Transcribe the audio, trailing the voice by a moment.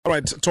All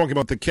right, talking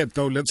about the kit,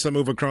 though, let's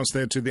move across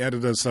there to the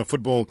Adidas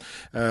football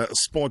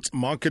sports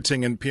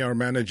marketing and PR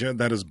manager.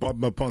 That is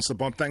Bob Maphosa.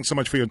 Bob, thanks so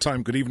much for your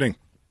time. Good evening.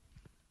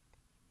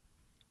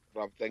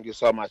 Rob, thank you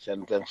so much,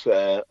 and thanks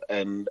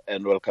and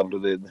welcome to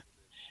the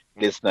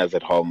listeners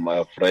at home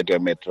of Radio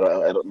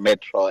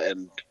Metro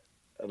and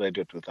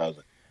Radio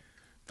 2000.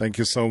 Thank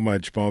you so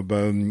much, Bob.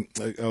 I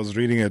was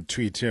reading a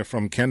tweet here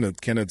from Kenneth.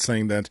 Kenneth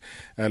saying that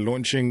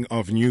launching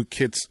of new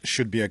kits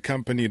should be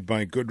accompanied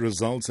by good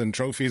results and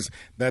trophies.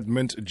 That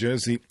mint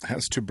jersey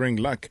has to bring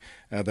luck.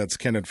 That's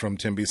Kenneth from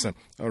Tembisa.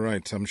 All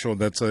right, I'm sure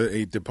that's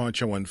a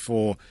departure one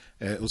for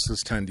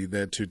Usus Tandi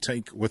there to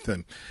take with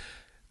him.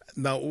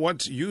 Now,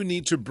 what you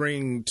need to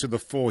bring to the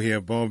fore here,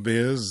 Bob,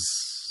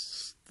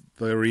 is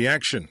the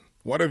reaction.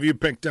 What have you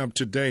picked up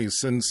today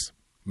since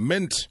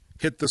mint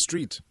hit the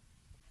street?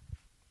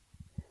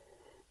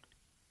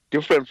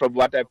 Different from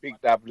what I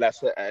picked up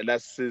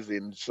last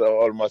season,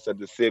 so almost at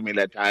the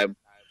similar time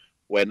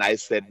when I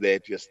sat there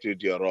at your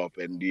studio, Rob,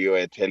 and you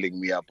were telling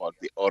me about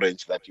the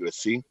orange that you were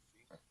seeing.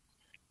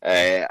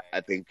 I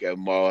think a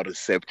more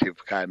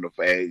receptive kind of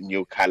a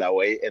new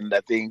colorway, and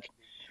I think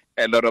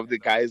a lot of the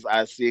guys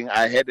are seeing.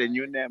 I had a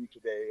new name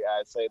today.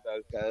 I said,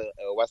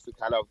 "What's the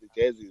color of the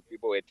jersey?"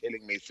 People were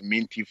telling me it's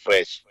minty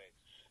fresh.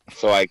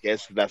 So I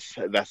guess that's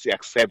the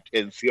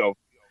acceptance of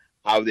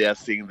how they are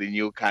seeing the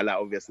new color.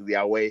 Obviously, the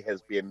away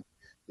has been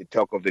the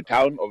talk of the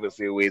town.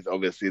 Obviously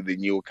the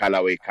new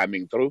colorway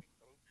coming through.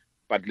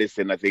 But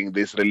listen, I think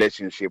this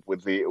relationship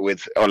with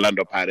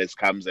Orlando Pirates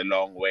comes a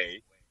long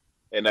way,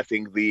 and I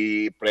think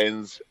the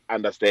brands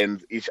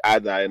understand each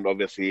other, and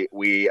obviously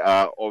we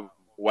are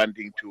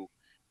wanting to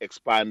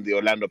expand the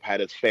Orlando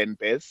Pirates fan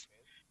base,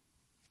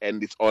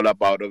 and it's all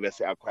about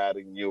obviously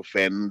acquiring new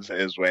fans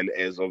as well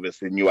as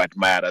obviously new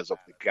admirers of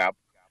the club,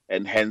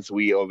 and hence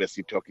we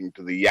obviously talking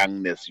to the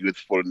youngness,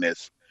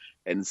 youthfulness,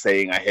 and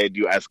saying, I heard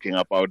you asking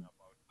about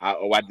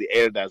what the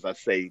elders are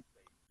saying.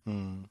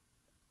 Hmm.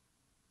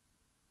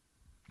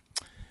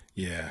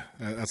 Yeah,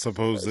 I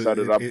suppose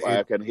Sorry, Rob,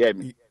 I can hear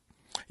me.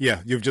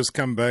 Yeah, you've just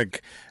come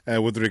back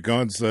with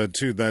regards to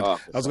that. Oh,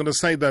 I was going to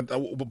say that,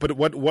 but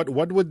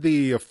what would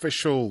the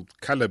official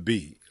color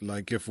be?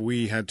 Like if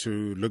we had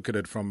to look at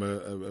it from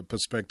a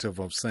perspective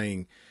of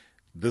saying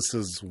this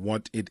is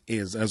what it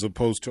is, as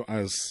opposed to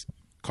us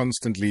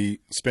constantly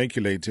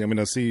speculating. I mean,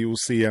 I see you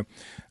see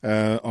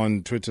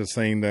on Twitter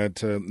saying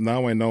that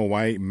now I know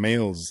why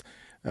males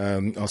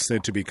are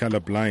said to be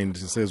colorblind.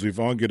 It says we've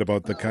argued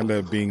about the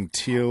color being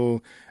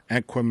teal,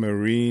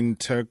 aquamarine,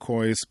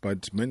 turquoise,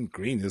 but mint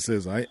green. It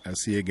says I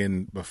see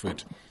again,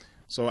 Buffett.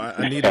 So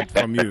I need it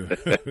from you.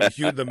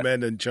 You, the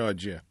man in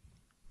charge here.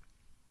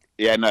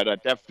 Yeah, no,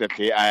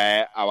 definitely.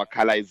 Our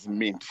color is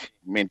mint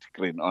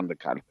green on the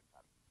color.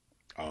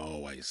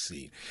 Oh, I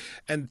see.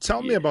 And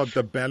tell me Yes. about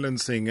the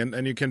balancing,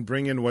 and you can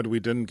bring in what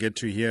we didn't get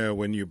to hear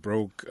when you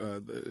broke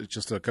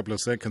just a couple of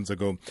seconds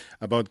ago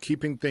about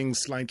keeping things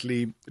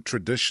slightly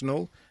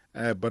traditional,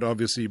 but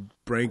obviously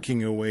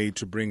breaking away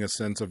to bring a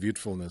sense of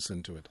youthfulness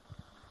into it.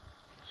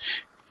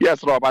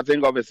 Yes, Rob. I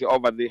think obviously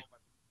over the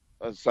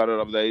sorry,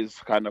 Rob, there is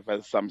kind of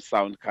some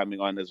sound coming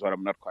on as well.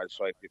 I'm not quite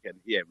sure if you can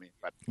hear me,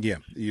 but Yeah,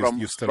 from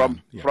you're still from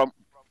on. Yeah. from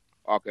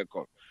okay,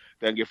 cool.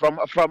 Thank you. From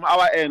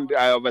our end,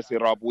 obviously,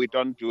 Rob, we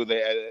don't do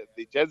the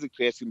jersey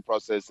creation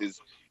process is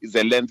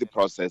a lengthy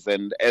process,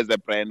 and as a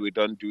brand, we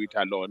don't do it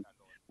alone.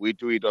 We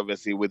do it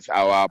obviously with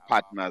our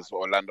partners,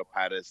 Orlando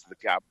Pirates, the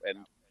club,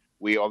 and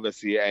we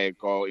obviously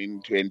go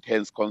into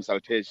intense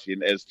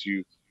consultation as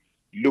to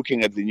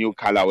looking at the new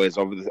colorways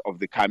of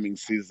the coming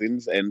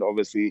seasons, and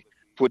obviously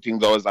putting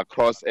those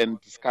across and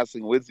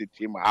discussing with the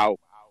team how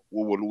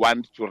we will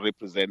want to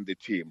represent the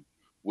team.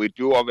 We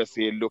do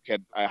obviously look at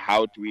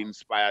how to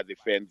inspire the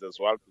fans as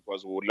well,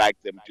 because we would like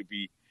them to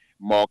be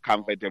more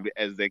comfortable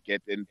as they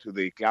get into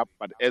the club.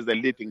 But as a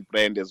leading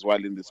brand as well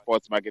in the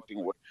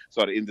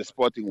in the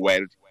sporting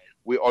world,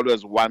 we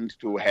always want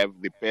to have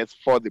the best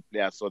for the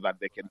players so that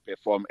they can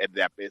perform at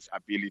their best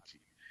ability.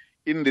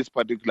 In this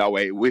particular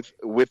way, with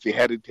the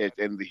heritage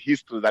and the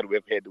history that we've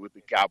had with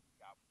the club,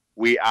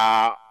 we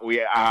are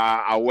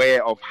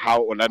aware of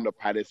how Orlando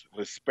Pirates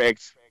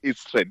respects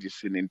its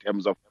tradition in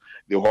terms of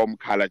the home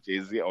color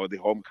jersey or the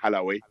home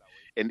colorway,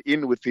 and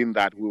in within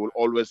that, we will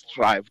always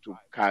strive to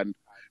can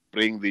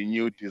bring the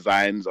new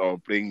designs or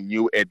bring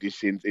new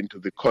additions into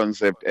the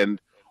concept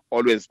and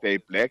always stay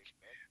black.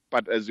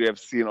 But as we have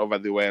seen over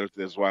the world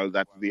as well,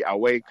 that the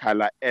away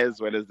color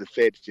as well as the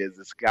third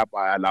jerseys club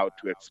are allowed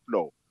to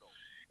explore,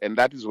 and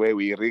that is where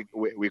we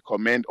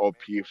commend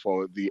OP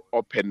for the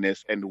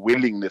openness and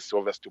willingness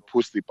of us to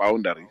push the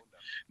boundary.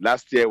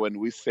 Last year, when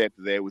we sat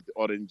there with the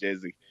orange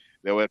jersey,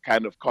 there were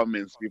kind of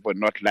comments, people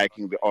not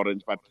liking the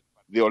orange, but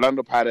the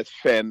Orlando Pirates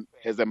fan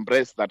has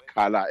embraced that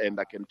color, and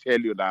I can tell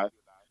you now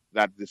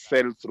that the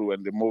sell through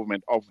and the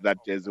movement of that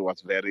jersey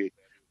was very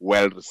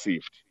well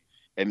received.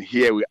 And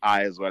here we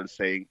are as well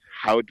saying,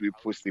 how do we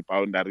push the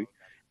boundary?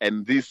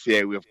 And this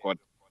year we've got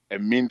a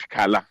mint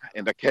color,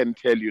 and I can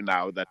tell you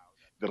now that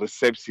the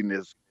reception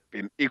has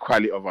been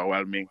equally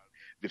overwhelming.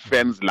 The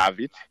fans love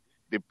it.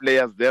 The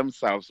players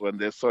themselves, when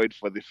they saw it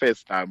for the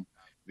first time,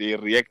 they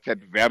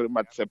reacted very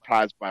much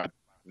surprised, but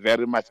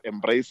very much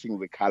embracing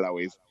the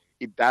colorways.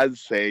 It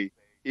does say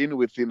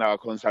within our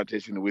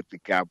consultation with the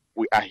club,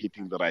 we are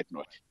hitting the right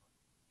note.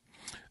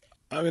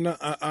 I mean,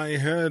 I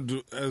heard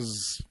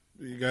as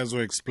you guys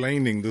were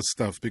explaining this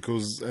stuff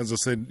because, as I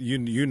said,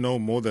 you know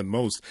more than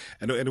most.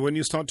 And when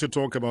you start to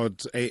talk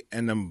about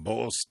an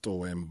embossed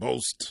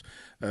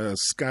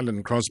skull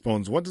and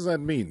crossbones, what does that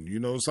mean? You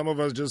know, some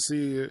of us just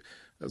see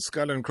a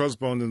skull and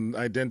crossbone and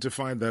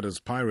identify that as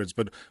pirates.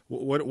 But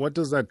what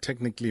does that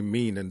technically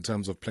mean in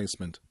terms of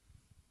placement?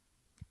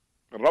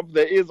 Rob,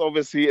 there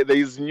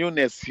is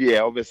newness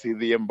here. Obviously,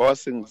 the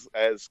embossing,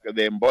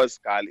 the embossed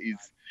skull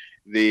is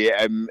the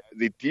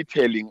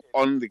detailing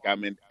on the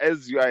garment.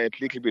 As you are at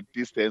little bit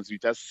distance, you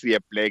just see a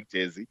black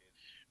jersey,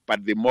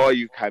 but the more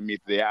you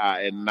commit, there are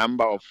a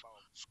number of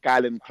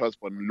skull and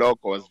crossbone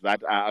logos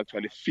that are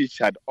actually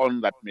featured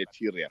on that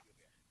material.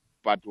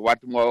 But what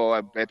more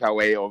a better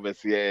way,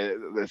 obviously,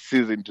 the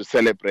season to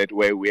celebrate,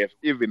 where we have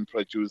even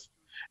produced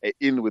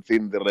in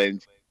within the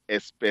range a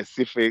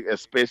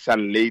special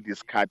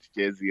ladies cut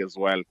jersey as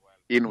well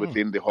in Hmm.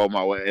 within the home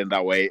away and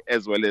away,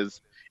 as well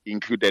as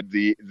included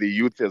the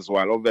youth as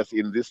well. Obviously,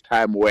 in this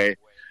time where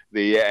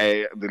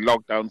the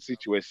lockdown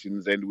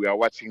situations and we are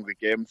watching the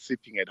game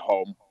sitting at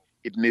home,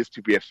 it needs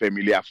to be a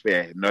family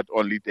affair. Not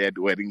only Dad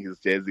wearing his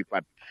jersey,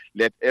 but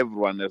let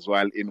everyone as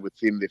well in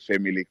within the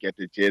family get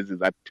a jersey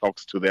that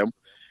talks to them.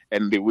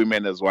 And the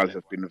women as well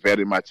have been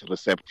very much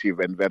receptive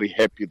and very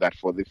happy that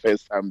for the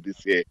first time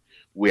this year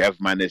we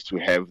have managed to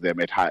have them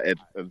at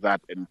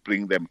that and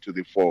bring them to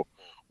the fore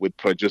with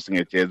producing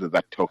a jersey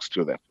that talks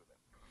to them.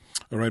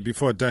 All right,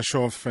 before I dash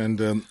off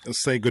and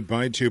say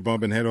goodbye to you,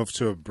 Bob, and head off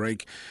to a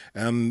break,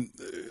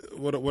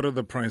 what are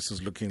the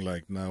prices looking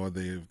like now? Are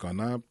they gone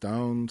up,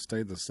 down,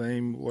 stayed the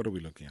same? What are we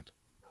looking at?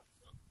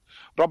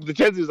 Rob, the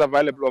jersey is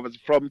available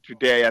from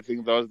today. I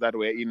think those that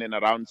were in and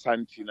around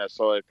Santin, I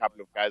saw a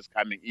couple of guys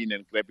coming in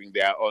and grabbing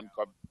their own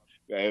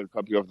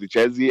copy of the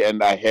jersey.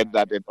 And I heard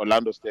that at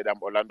Orlando Stadium,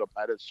 Orlando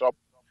Pirates shop,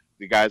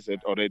 the guys are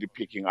already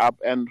picking up.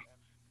 And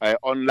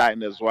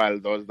online as well,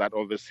 those that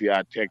obviously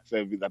are tech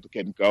savvy that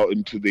can go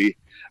into the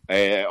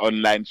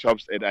online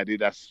shops at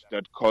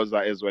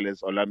adidas.coza as well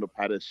as Orlando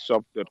Pirates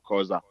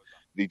shop.coza.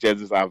 The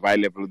jerseys are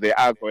available. They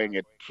are going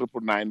at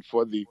 999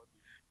 for the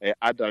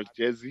adult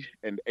jersey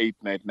and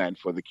 899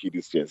 for the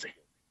kiddies jersey.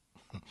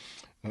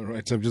 All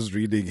right, I'm just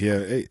reading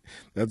here. Hey,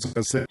 that's what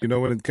I said. You know,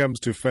 when it comes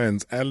to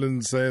fans,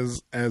 Alan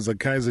says, as a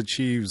Kaiser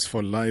Chiefs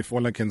for life,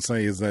 all I can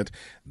say is that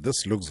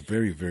this looks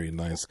very, very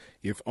nice.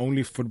 If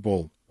only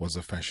football was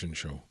a fashion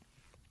show.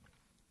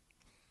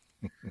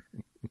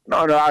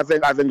 No, I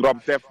think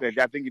Rob,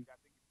 definitely. I think it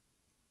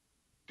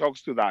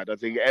talks to that. I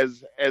think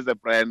as a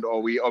brand,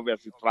 or we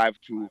obviously strive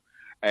to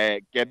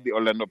get the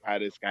Orlando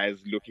Pirates guys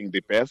looking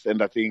the best,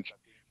 and I think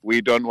we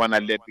don't want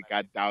to let the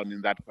guard down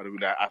in that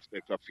particular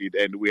aspect of it.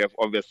 And we have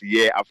obviously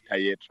year after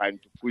year trying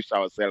to push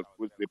ourselves,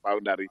 push the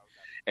boundary,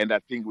 and I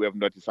think we have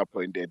not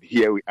disappointed.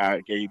 Here we are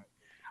again.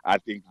 I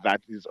think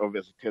that is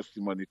obviously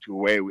testimony to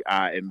where we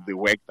are and the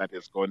work that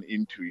has gone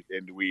into it.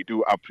 And we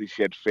do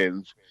appreciate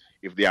fans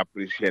if they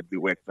appreciate the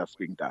work that's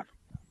being done.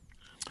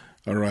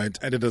 All right,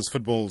 Adidas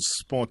Football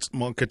Sports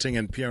Marketing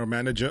and PR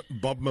Manager,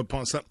 Bob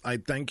Maphosa, I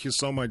thank you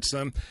so much,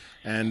 Sam,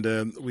 and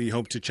we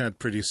hope to chat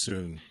pretty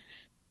soon.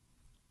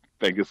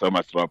 Thank you so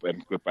much, Rob,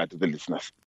 and goodbye to the listeners.